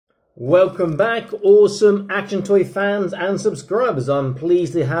Welcome back, awesome action toy fans and subscribers. I'm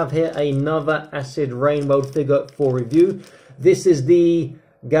pleased to have here another Acid Rain World figure for review. This is the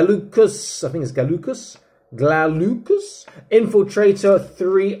Glaucus, I think it's Glaucus Infiltrator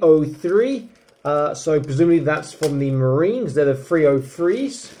 303. So presumably that's from the Marines. They're the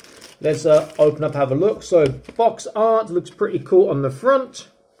 303s. Let's open up, have a look. So box art looks pretty cool on the front.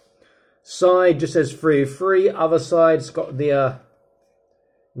 Side just says 303. Other side's got the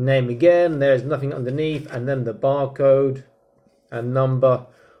name again. There's nothing underneath, and then the barcode and number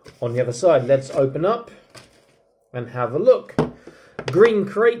on the other side. Let's open up and have a look. Green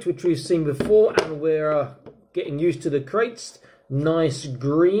crate, which we've seen before, and we're getting used to the crates. Nice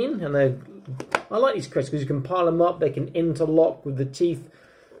green, and I like these crates because you can pile them up. They can interlock with the teeth,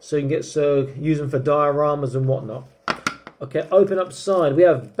 so you can use them for dioramas and whatnot. Okay, open up side. We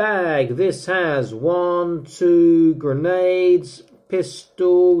have bag. This has 1, 2 grenades,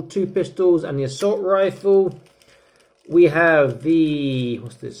 pistol, 2 pistols, and the assault rifle. We have the,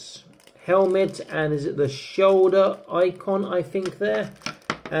 what's this, helmet, and is it the shoulder icon, I think, there.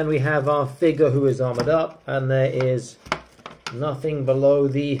 And we have our figure who is armored up, and there is nothing below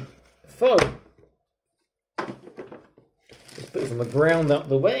the foam. Let's put it on the ground out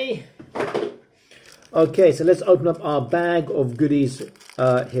the way. Okay, so let's open up our bag of goodies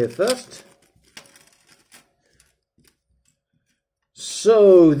here first.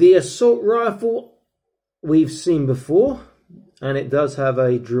 So the assault rifle we've seen before, and it does have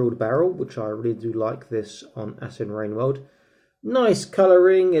a drilled barrel, which I really do like this on Acid Rain World. Nice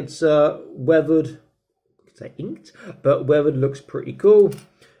colouring. It's weathered, I could say inked, but weathered, looks pretty cool.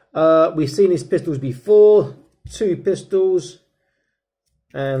 We've seen these pistols before, 2 pistols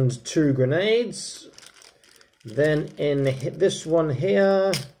and 2 grenades. Then in this one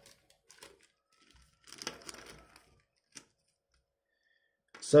here,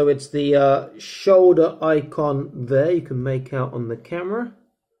 so it's the shoulder icon there, you can make out on the camera,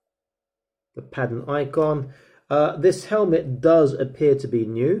 the pattern icon. This helmet does appear to be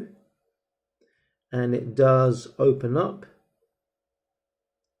new, and it does open up.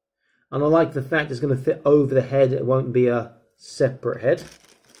 And I like the fact it's going to fit over the head, it won't be a separate head.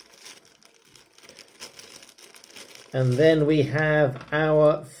 And then we have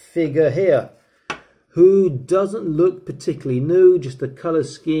our figure here, who doesn't look particularly new, just the colour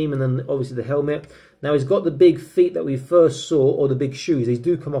scheme and then obviously the helmet. Now he's got the big feet that we first saw, or the big shoes, these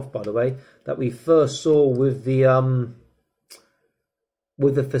do come off by the way, that we first saw with the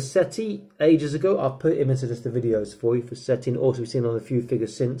Facsetti ages ago. I'll put him into just the videos for you, Facsetti, and also we've seen on a few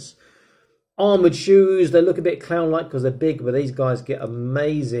figures since. Armoured shoes, they look a bit clown-like because they're big, but these guys get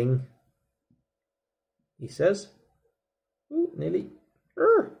amazing, he says. Ooh, nearly.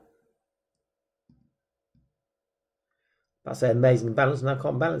 That's an amazing balance, and I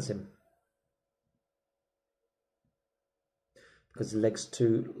can't balance him because the leg's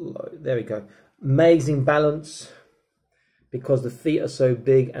too low. There we go. Amazing balance because the feet are so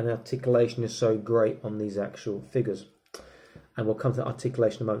big and the articulation is so great on these actual figures. And we'll come to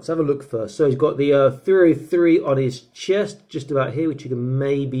articulation in a moment. So have a look first. So he's got the 303 on his chest, just about here, which you can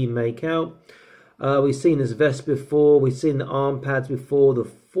maybe make out. We've seen his vest before. We've seen the arm pads before. The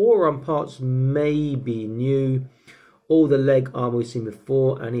forearm parts may be new. All the leg armor we've seen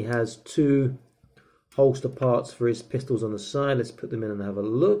before. And he has 2 holster parts for his pistols on the side. Let's put them in and have a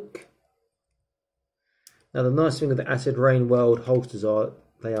look. Now the nice thing with the Acid Rain World holsters are,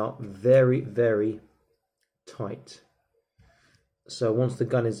 they are very, very tight. So once the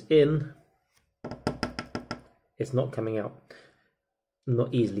gun is in, it's not coming out.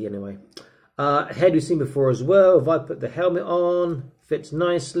 Not easily anyway. Head we've seen before as well. If I put the helmet on, fits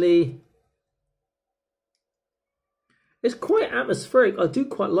nicely. It's quite atmospheric. I do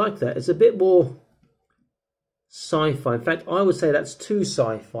quite like that. It's a bit more sci-fi. In fact, I would say that's too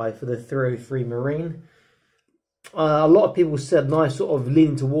sci-fi for the 303 Marine. A lot of people said, nice sort of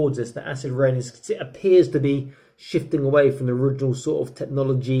leaning towards this, that Acid Rain it appears to be shifting away from the original sort of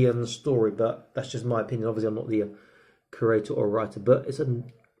technology and the story, but that's just my opinion. Obviously, I'm not the creator or writer, but it's a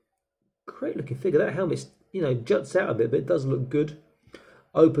great looking figure. That helmet, you know, juts out a bit, but it does look good.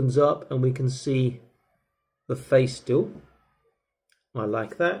 Opens up and we can see the face still. I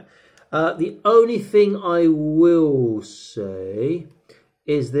like that. The only thing I will say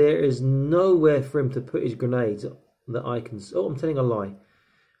is there is nowhere for him to put his grenades that I can see. Oh, I'm telling a lie.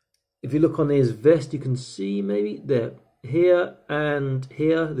 If you look on his vest, you can see maybe there, here and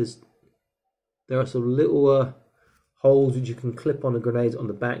here. There are some little holes which you can clip on the grenades on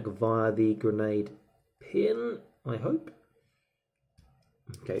the back via the grenade pin, I hope.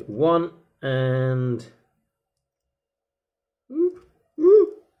 Okay, 1 and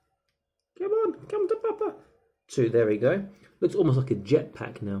come to Papa. 2, there we go. Looks almost like a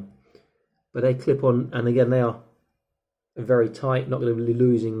jetpack now. But they clip on, and again, they are very tight. Not going to be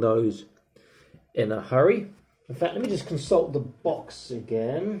losing those in a hurry. In fact, let me just consult the box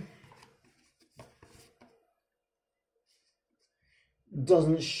again.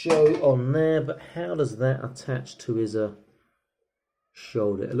 Doesn't show on there, but how does that attach to his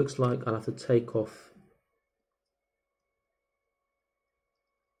shoulder? It looks like I'll have to take off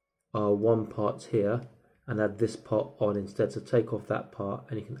one part here and add this part on instead. So take off that part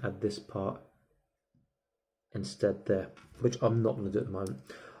and you can add this part instead there, which I'm not going to do at the moment.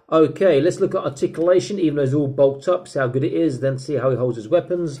 Okay, let's look at articulation, even though it's all bulked up, see how good it is, then see how he holds his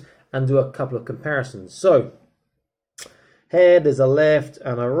weapons and do a couple of comparisons. So, head, there's a left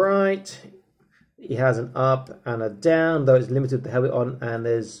and a right. He has an up and a down, though it's limited with the helmet on, and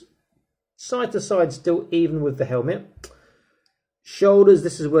there's side to side still even with the helmet. Shoulders,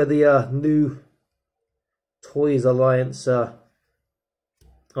 this is where the new Toys Alliance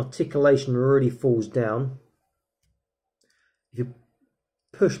articulation really falls down. If you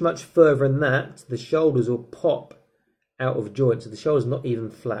push much further than that, the shoulders will pop out of joint, so the shoulder's not even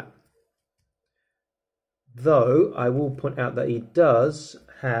flat. Though I will point out that he does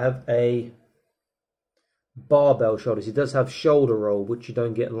have a barbell shoulders. He does have shoulder roll, which you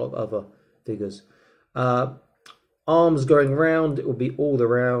don't get in a lot of other figures. Arms going round, it will be all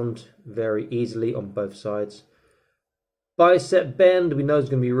around very easily on both sides. Bicep bend, we know is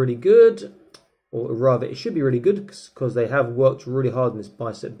going to be really good, or rather it should be really good because they have worked really hard on this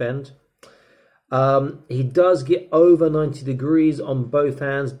bicep bend. He does get over 90 degrees on both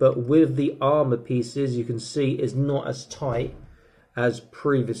hands, but with the armor pieces you can see it's not as tight as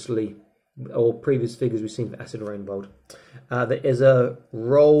previously, or previous figures we've seen for Acid Rain World. There is a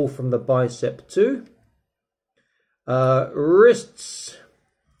roll from the bicep too. Wrists,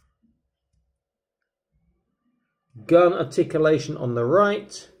 gun articulation on the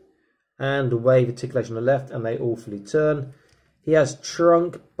right and wave articulation on the left, and they all fully turn. He has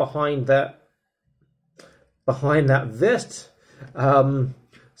trunk behind that vest, so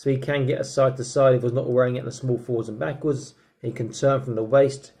he can get a side to side if he's not wearing it in the small forwards and backwards. He can turn from the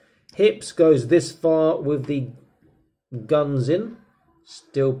waist. Hips goes this far with the guns in,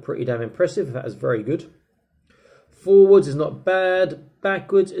 still pretty damn impressive. That is very good. Forwards is not bad,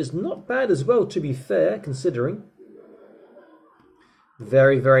 backwards is not bad as well, to be fair, considering.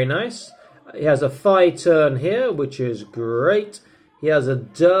 Very, very nice. He has a thigh turn here, which is great. He has a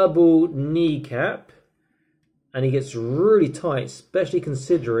double kneecap, and he gets really tight, especially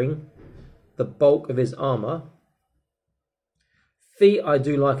considering the bulk of his armor. Feet I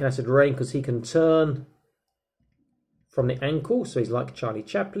do like in Acid Rain because he can turn from the ankle, so he's like Charlie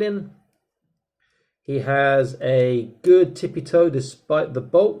Chaplin. He has a good tippy toe despite the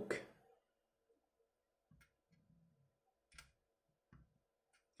bulk.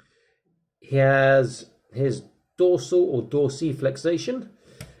 He has his dorsal or dorsiflexation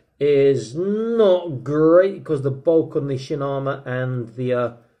is not great because the bulk on the shin armor and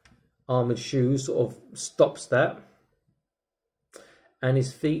the armored shoes sort of stops that. And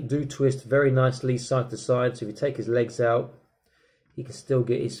his feet do twist very nicely side to side, so if you take his legs out, he can still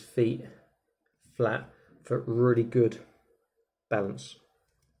get his feet flat for really good balance.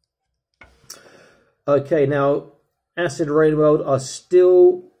 Okay, now Acid Rain World are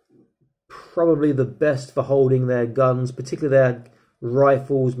still probably the best for holding their guns, particularly their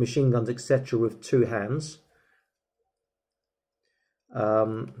rifles, machine guns, etc. with two hands.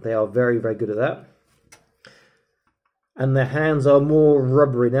 They are very, very good at that. And their hands are more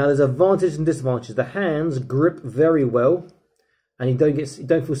rubbery. Now there's advantages and disadvantages. The hands grip very well, and you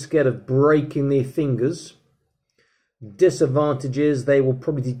don't feel scared of breaking their fingers. Disadvantages, they will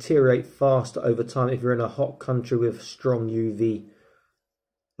probably deteriorate faster over time if you're in a hot country with strong UV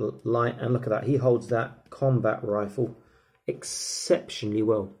light. And look at that, he holds that combat rifle exceptionally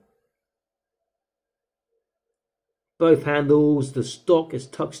well. Both handles, the stock is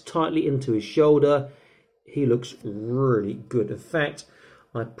tucked tightly into his shoulder. He looks really good. In fact,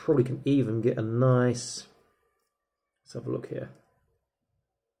 I probably can even get a nice, let's have a look here.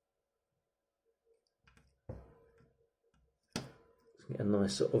 Let's get a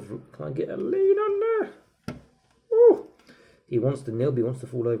nice sort of, can I get a lead on there? Ooh. He wants to kneel, but he wants to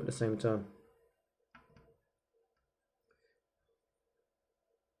fall over at the same time.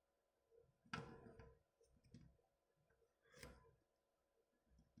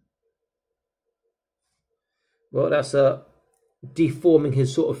 Well, that's deforming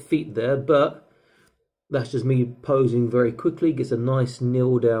his sort of feet there, but that's just me posing very quickly. Gets a nice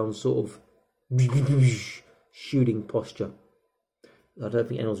kneel down sort of shooting posture. I don't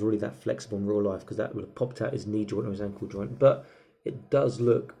think anyone's really that flexible in real life because that would have popped out his knee joint or his ankle joint. But it does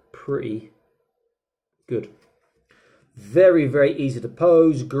look pretty good. Very, very easy to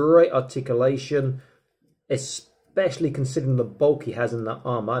pose. Great articulation, especially considering the bulk he has in that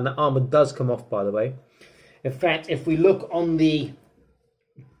armor. And that armor does come off, by the way. In fact, if we look on the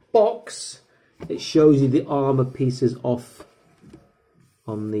box, it shows you the armor pieces off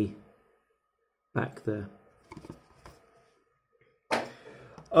on the back there.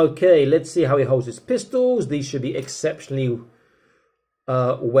 Okay, let's see how he holds his pistols. These should be exceptionally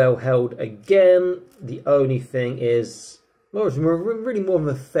well held again. The only thing is, well, it's really more of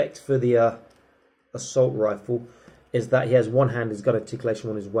an effect for the assault rifle, is that he has one hand, he's got articulation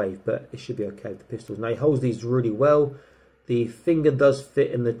on his wave, but it should be okay with the pistols. Now he holds these really well. The finger does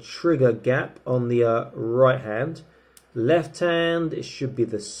fit in the trigger gap on the right hand. Left hand, it should be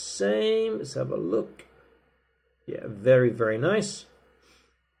the same. Let's have a look. Yeah, very, very nice.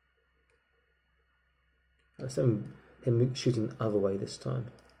 Let's have him shooting the other way this time.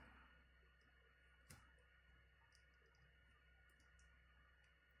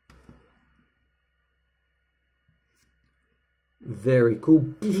 Very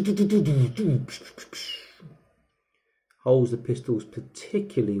cool. Holds the pistols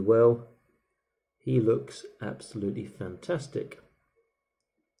particularly well. He looks absolutely fantastic.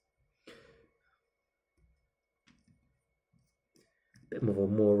 Bit more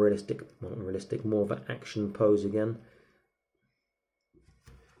of a more realistic, not realistic, more of an action pose again.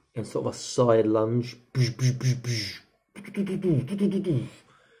 And sort of a side lunge.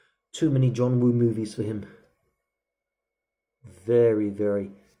 Too many John Woo movies for him. Very,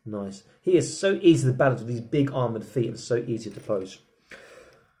 very nice. He is so easy to balance with these big armored feet and so easy to pose.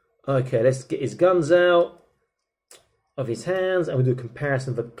 Okay, let's get his guns out of his hands and we'll do a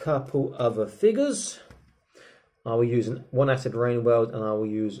comparison of a couple other figures. I will use one Acid Rain World and I will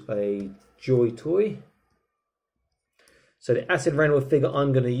use a Joy toy. So the Acid Rain World figure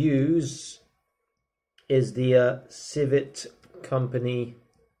I'm going to use is the Civet Company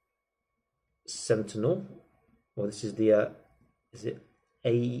Sentinel. Well, this is the, is it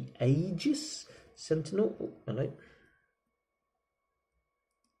Aegis Sentinel? Oh, hello.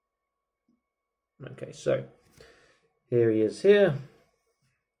 Okay, so here he is here.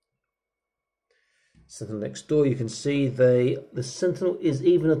 Sentinel next door, you can see the Sentinel is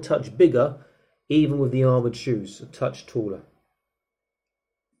even a touch bigger, even with the armoured shoes, a touch taller.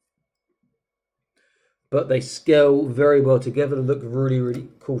 But they scale very well together, they look really, really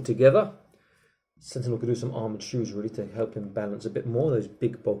cool together. Sentinel could do some armoured shoes really to help him balance a bit more, those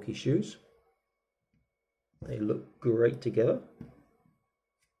big bulky shoes. They look great together.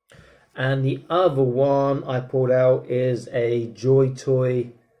 And the other one I pulled out is a Joy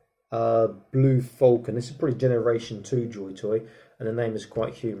Toy Blue Falcon. This is probably Generation 2 Joy Toy, and the name is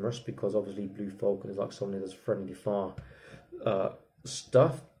quite humorous because obviously Blue Falcon is like someone who does friendly fire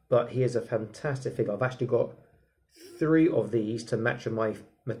stuff. But he is a fantastic figure. I've actually got 3 of these to match with my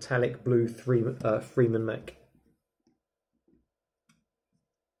metallic blue Freeman mech.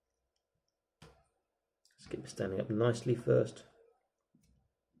 Let's get him standing up nicely first.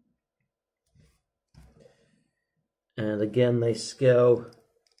 And again, they scale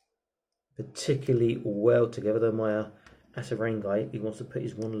particularly well together. Though my Acid Rain guy, he wants to put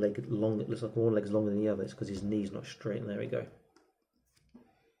his one leg long. It looks like one leg's longer than the other. It's because his knee's not straight. And there we go.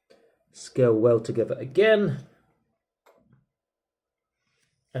 Scale well together again.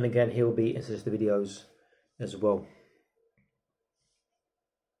 And again, he'll be in the videos as well.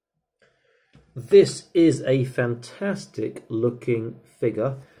 This is a fantastic looking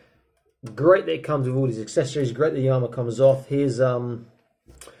figure. Great that it comes with all these accessories. Great that the armor comes off. His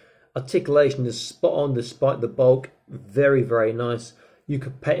articulation is spot on despite the bulk. Very, very nice. You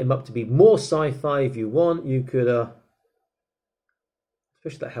could pet him up to be more sci-fi if you want. You could,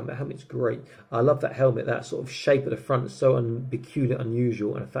 especially that helmet. That helmet's great. I love that helmet. That sort of shape at the front is so peculiar,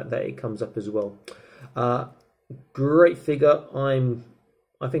 unusual, and the fact that it comes up as well. Great figure.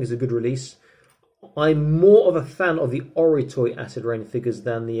 I think it's a good release. I'm more of a fan of the Oritoy Acid Rain figures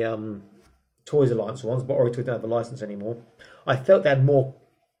than the Toys Alliance ones, but Oritoy don't have a license anymore. I felt they had more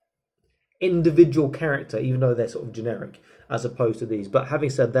individual character, even though they're sort of generic, as opposed to these. But having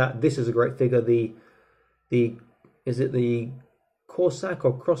said that, this is a great figure. Is it the Corsac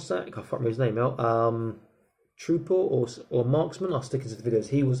or Crossack? I can't remember his name now. Trooper or Marksman. I'll stick into the videos.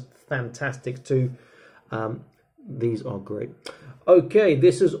 He was fantastic too. These are great. Okay,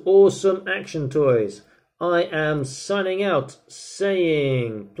 this is Awesome Action Toys. I am signing out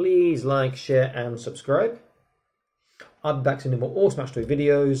saying please like, share and subscribe. I'll be back to more Awesome Action Toy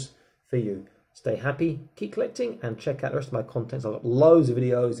videos for you. Stay happy, keep collecting, and check out the rest of my content. I've got loads of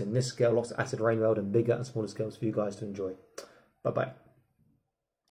videos in this scale, lots of acid rain world, and bigger and smaller scales for you guys to enjoy. Bye-bye.